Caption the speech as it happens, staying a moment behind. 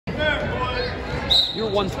Your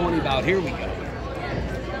 120 bout. Here we go.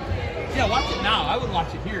 Yeah, watch it now. I would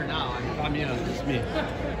watch it here now. I mean, just me.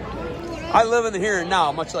 I live in the here and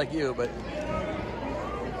now, much like you, but.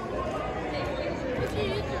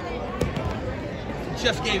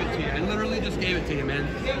 Just gave it to you. I literally just gave it to you, man.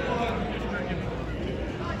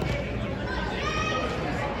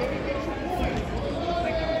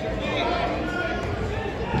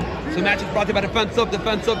 So the match is brought to you by Defend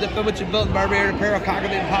what you built in Barberton Apparel, conquer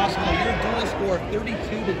the impossible. Your dual score 32-9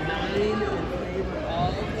 in favor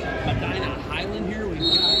of Medina Highland here. We've got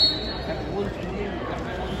 120, we've got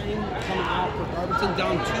Cline coming out for Barberton,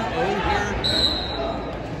 down 2-0 here.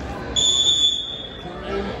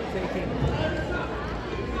 Cline taking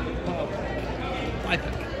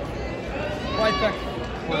Pylypaik,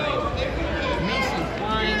 Cline. Mason,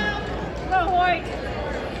 Cline. Go, White.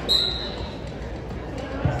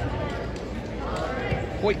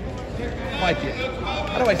 Wait, Pylypaik.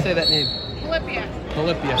 How do I say that name? Pylypaik.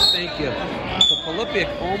 Pylypaik, thank you. So Pylypaik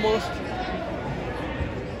almost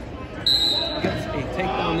gets a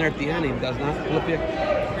takedown there at the end. He does not. Pylypaik.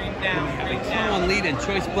 Have a 2-1 lead in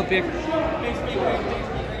choice. Pylypaik.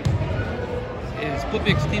 His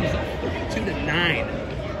Pylypaik's team is 32-9.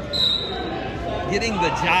 Getting the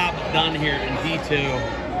job done here in D2.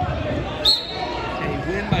 A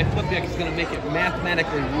win by Pylypaik is going to make it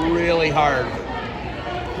mathematically really hard.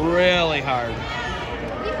 Really hard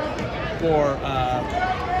for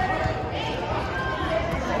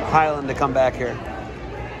Highland to come back here.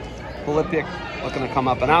 Pylypaik looking to come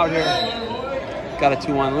up and out here. Got a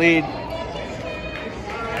 2-1 lead.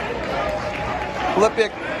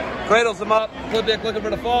 Pylypaik cradles him up. Pylypaik looking for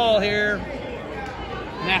the fall here.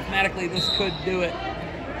 Mathematically, this could do it.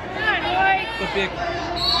 Pylypaik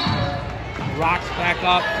rocks back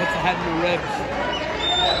up, puts the head in the ribs,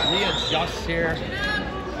 readjusts here.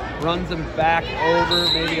 Runs him back over,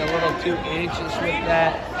 maybe a little too anxious with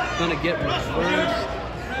that. Gonna get reversed.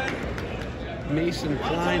 Mason,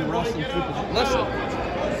 Cline, wrestling through. Listen,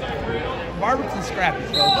 Barberton's scrappy,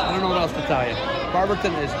 folks. I don't know what else to tell you.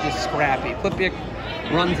 Barberton is just scrappy. Pylypaik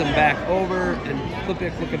runs him back over, and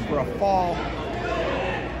Pylypaik looking for a fall.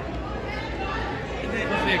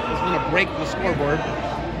 Pylypaik is gonna break the scoreboard.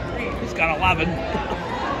 He's got 11.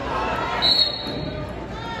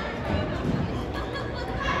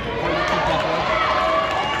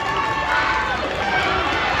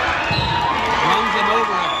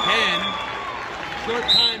 Short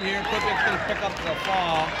time here, Pylypaik's going to pick up the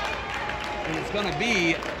fall, and it's going to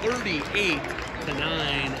be 38-9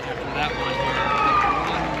 after that one here.